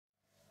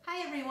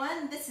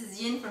everyone, this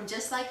is Yin from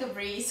Just Like a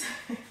Breeze.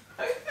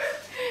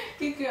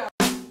 Good girl.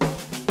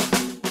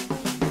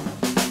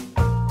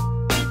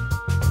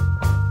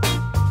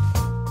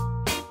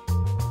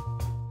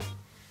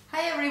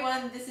 Hi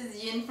everyone, this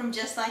is Yin from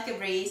Just Like a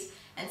Breeze,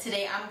 and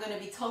today I'm going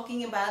to be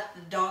talking about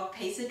the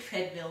DogPacer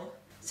Treadmill.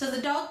 So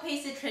the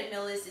DogPacer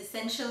Treadmill is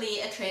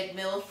essentially a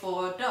treadmill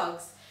for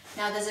dogs.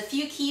 Now there's a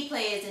few key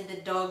players in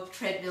the dog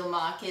treadmill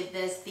market.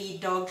 There's the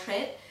Dog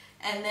Tread,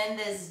 and then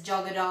there's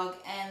Jog-A-Dog,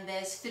 and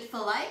there's Fit for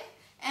Life,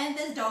 and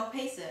there's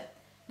DogPacer.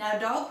 Now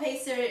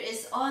DogPacer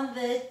is on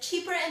the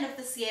cheaper end of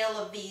the scale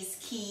of these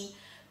key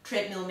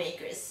treadmill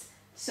makers.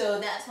 So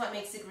that's what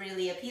makes it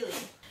really appealing.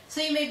 So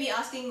you may be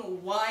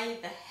asking, why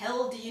the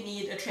hell do you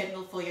need a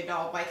treadmill for your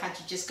dog? Why can't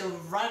you just go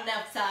run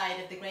outside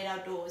at the great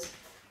outdoors?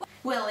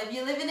 Well, if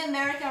you live in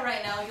America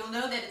right now, you'll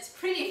know that it's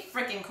pretty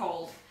freaking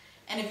cold.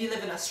 And if you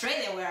live in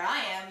Australia where I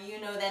am,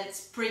 you know that it's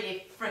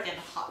pretty freaking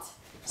hot.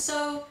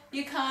 So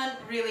you can't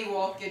really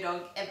walk your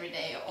dog every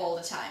day all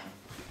the time.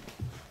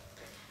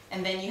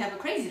 And then you have a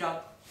crazy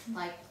dog,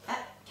 like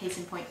that, case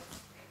in point.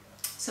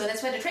 So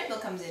that's where the treadmill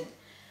comes in.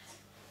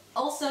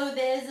 Also,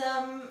 there's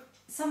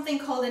something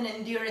called an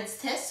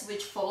endurance test,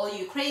 which for all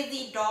you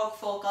crazy dog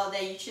folk out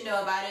there, you should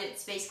know about it.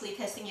 It's basically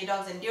testing your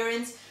dog's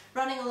endurance,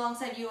 running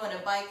alongside you on a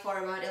bike for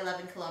about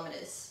 11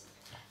 kilometers.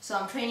 So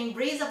I'm training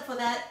Breeze up for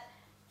that,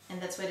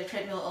 and that's where the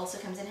treadmill also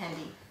comes in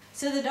handy.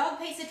 So the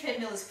DogPacer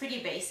treadmill is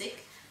pretty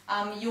basic.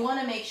 You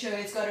want to make sure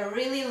it's got a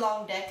really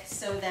long deck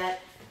so that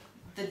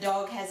the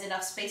dog has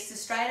enough space to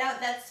stride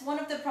out. That's one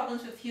of the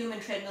problems with human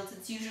treadmills.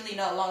 It's usually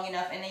not long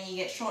enough, and then you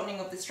get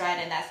shortening of the stride,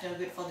 and that's no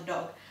good for the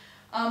dog.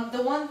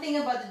 The one thing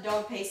about the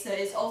DogPacer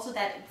is also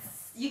that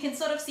you can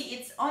sort of see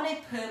it's on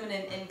a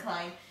permanent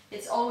incline.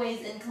 It's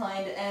always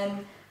inclined,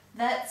 and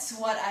that's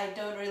what I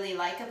don't really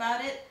like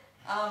about it.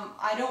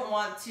 I don't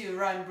want to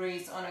run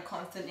Breeze on a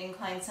constant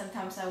incline.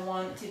 Sometimes I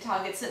want to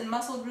target certain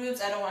muscle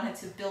groups. I don't want her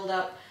to build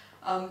up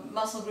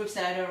muscle groups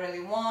that I don't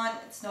really want.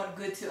 It's not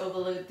good to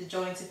overload the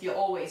joints if you're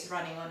always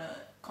running on a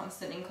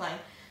constant incline.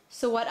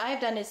 So what I've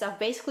done is I've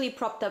basically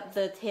propped up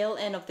the tail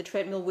end of the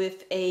treadmill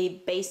with a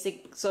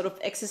basic sort of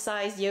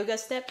exercise yoga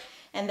step,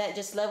 and that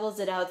just levels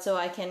it out so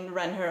I can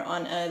run her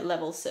on a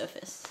level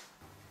surface.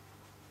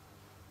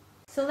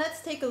 So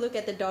let's take a look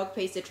at the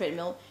DogPacer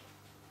treadmill.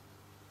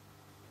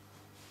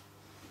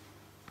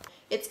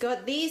 It's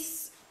got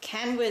these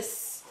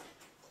canvas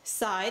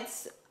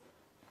sides.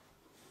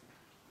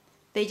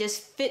 They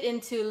just fit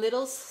into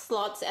little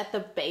slots at the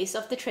base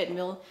of the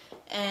treadmill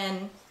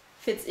and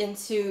fits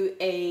into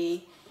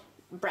a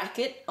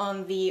bracket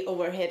on the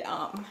overhead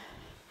arm.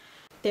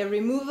 They're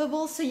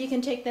removable, so you can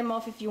take them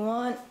off if you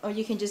want, or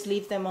you can just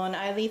leave them on.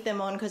 I leave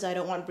them on because I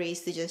don't want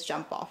Breeze to just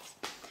jump off.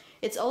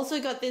 It's also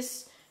got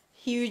this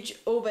huge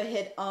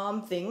overhead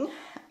arm thing.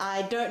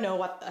 I don't know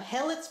what the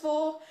hell it's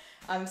for.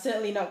 I'm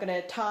certainly not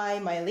going to tie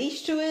my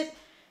leash to it.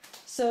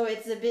 So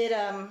it's a bit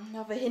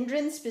of a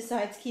hindrance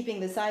besides keeping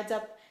the sides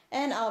up,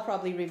 and I'll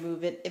probably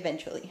remove it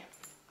eventually.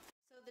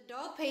 So the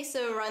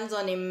DogPacer runs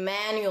on a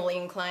manual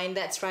incline.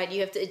 That's right, you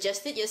have to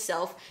adjust it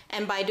yourself,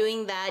 and by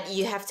doing that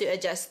you have to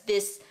adjust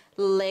this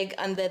leg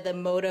under the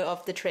motor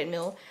of the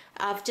treadmill.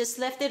 I've just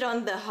left it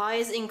on the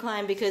highest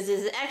incline because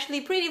it's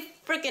actually pretty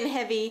freaking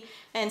heavy,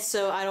 and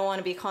so I don't want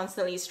to be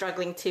constantly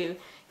struggling to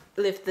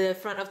lift the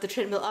front of the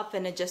treadmill up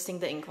and adjusting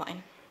the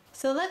incline.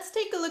 So let's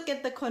take a look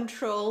at the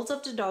controls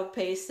of the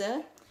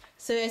DogPacer.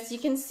 So as you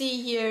can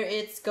see here,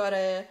 it's got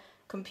a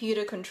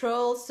computer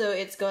control, so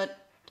it's got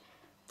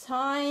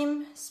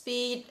time,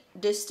 speed,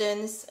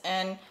 distance,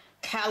 and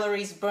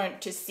calories burnt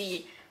to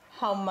see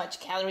how much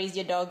calories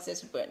your dog's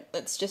has burnt.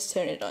 Let's just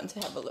turn it on to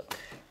have a look.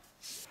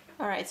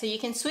 Alright, so you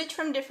can switch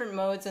from different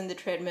modes on the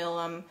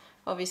treadmill.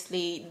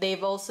 Obviously,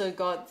 they've also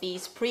got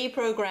these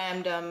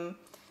pre-programmed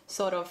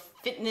sort of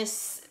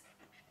fitness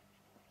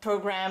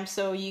programs,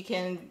 so you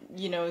can,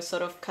 you know,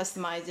 sort of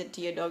customize it to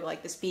your dog,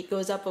 like the speed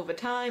goes up over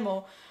time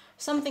or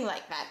something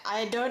like that.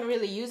 I don't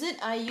really use it.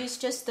 I use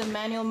just the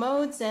manual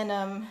modes, and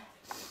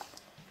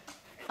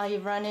I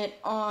run it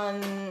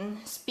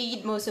on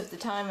speed most of the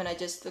time, and I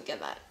just look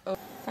at that.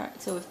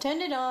 Alright, so we've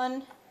turned it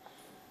on.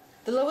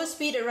 The lowest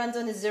speed it runs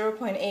on is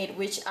 0.8,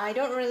 which I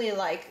don't really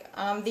like.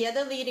 The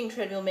other leading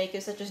treadmill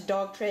makers, such as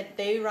Dog Tread,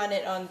 they run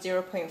it on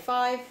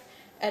 0.5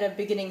 at a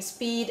beginning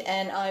speed,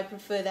 and I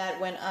prefer that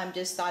when I'm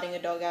just starting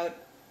a dog out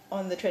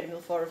on the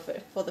treadmill for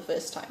the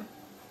first time.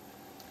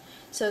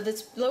 So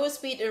the lowest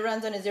speed it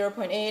runs on is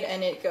 0.8,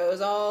 and it goes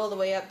all the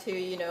way up to,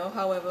 you know,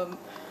 however,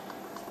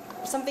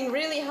 something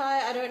really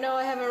high. I don't know,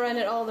 I haven't run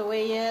it all the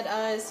way yet.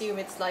 I assume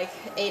it's like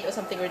 8 or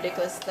something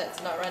ridiculous.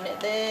 Let's not run it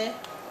there.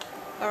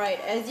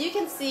 Alright, as you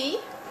can see,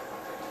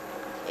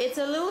 it's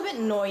a little bit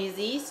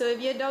noisy, so if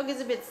your dog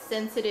is a bit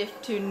sensitive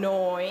to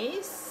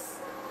noise,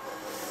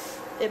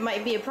 it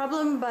might be a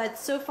problem, but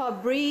so far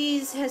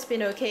Breeze has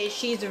been okay.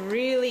 She's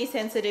really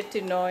sensitive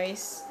to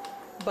noise,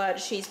 but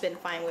she's been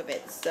fine with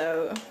it,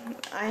 so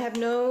I have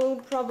no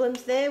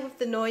problems there with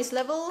the noise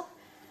level.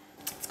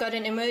 It's got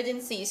an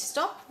emergency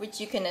stop, which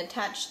you can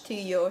attach to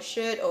your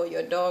shirt or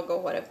your dog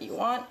or whatever you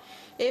want.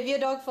 If your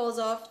dog falls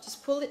off,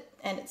 just pull it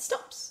and it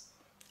stops.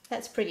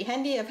 That's pretty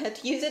handy. I've had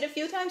to use it a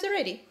few times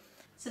already.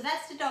 So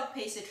that's the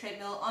DogPacer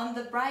Treadmill. On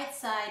the bright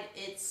side,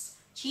 it's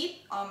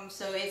cheap,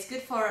 so it's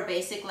good for a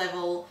basic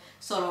level,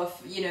 sort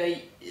of, you know,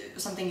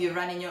 something you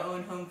run in your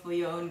own home for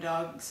your own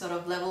dog sort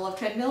of level of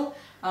treadmill.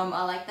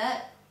 I like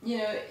that. You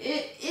know,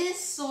 it is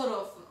sort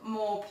of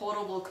more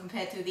portable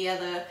compared to the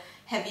other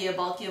heavier,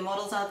 bulkier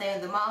models out there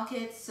in the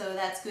market, so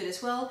that's good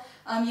as well.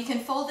 You can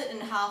fold it in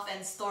half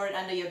and store it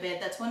under your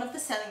bed. That's one of the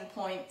selling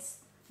points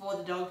for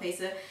the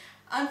DogPacer.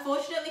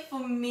 Unfortunately for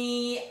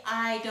me,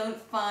 I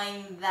don't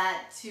find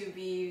that to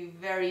be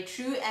very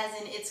true, as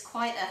in it's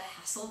quite a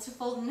hassle to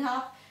fold in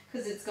half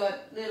because it's got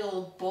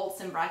little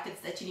bolts and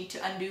brackets that you need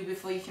to undo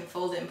before you can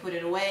fold it and put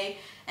it away,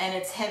 and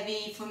it's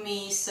heavy for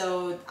me,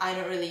 so I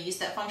don't really use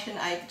that function.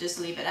 I just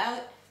leave it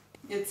out.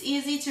 It's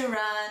easy to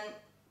run,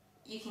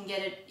 you can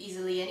get it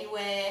easily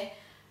anywhere.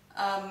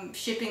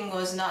 Shipping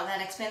was not that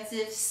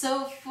expensive,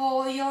 so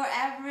for your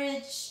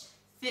average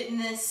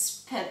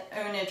fitness pet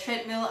owner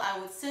treadmill, I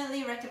would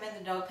certainly recommend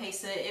the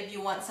DogPacer. If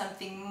you want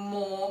something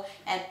more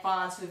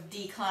advanced with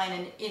decline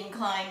and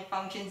incline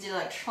functions,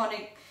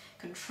 electronic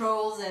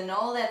controls and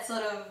all that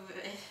sort of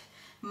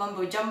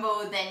mumbo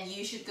jumbo, then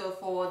you should go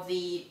for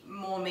the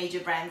more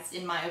major brands,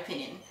 in my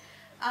opinion.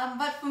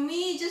 But for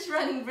me, just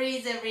running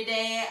breeds every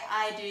day,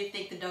 I do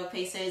think the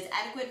DogPacer is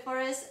adequate for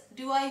us.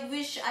 Do I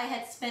wish I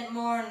had spent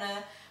more on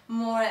a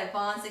more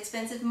advanced,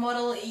 expensive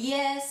model?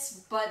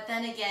 Yes, but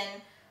then again,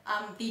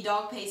 the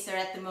DogPacer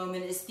at the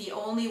moment is the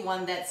only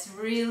one that's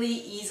really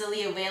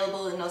easily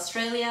available in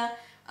Australia.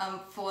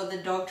 For the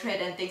dog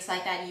tread and things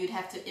like that, you'd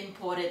have to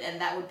import it,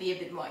 and that would be a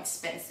bit more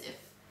expensive.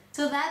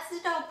 So that's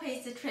the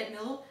DogPacer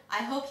Treadmill. I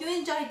hope you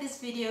enjoyed this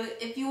video.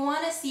 If you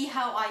want to see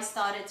how I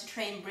started to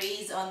train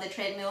Breeze on the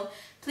treadmill,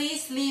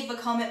 please leave a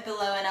comment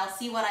below and I'll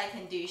see what I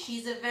can do.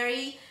 She's a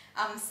very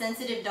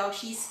sensitive dog.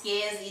 She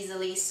scares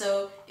easily,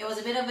 so it was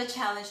a bit of a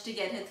challenge to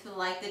get her to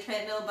like the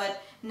treadmill,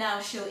 but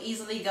now she'll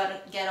easily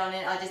get on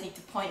it. I just need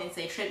to point and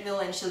say treadmill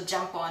and she'll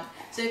jump on.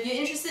 So if you're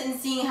interested in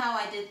seeing how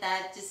I did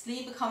that, just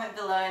leave a comment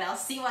below and I'll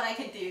see what I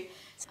can do.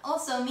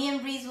 Also, me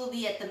and Breeze will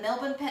be at the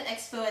Melbourne Pet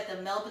Expo at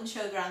the Melbourne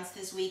Showgrounds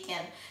this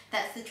weekend.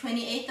 That's the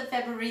 28th of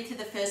February to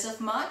the 1st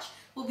of March.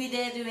 We'll be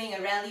there doing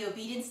a rally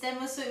obedience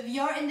demo, so if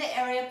you're in the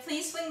area,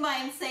 please swing by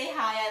and say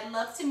hi. I'd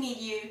love to meet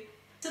you.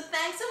 So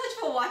thanks so much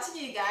for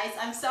watching, you guys.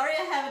 I'm sorry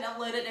I haven't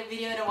uploaded a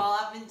video in a while.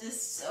 I've been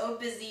just so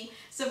busy.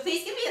 So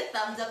please give me a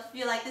thumbs up if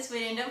you like this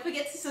video, and don't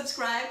forget to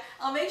subscribe.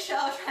 I'll make sure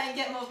I'll try and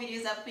get more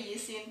videos up for you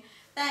soon.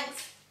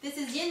 Thanks. This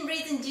is Yin,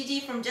 Breeze and Gigi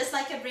from Just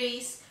Like a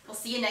Breeze. We'll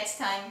see you next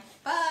time.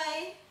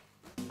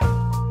 Bye!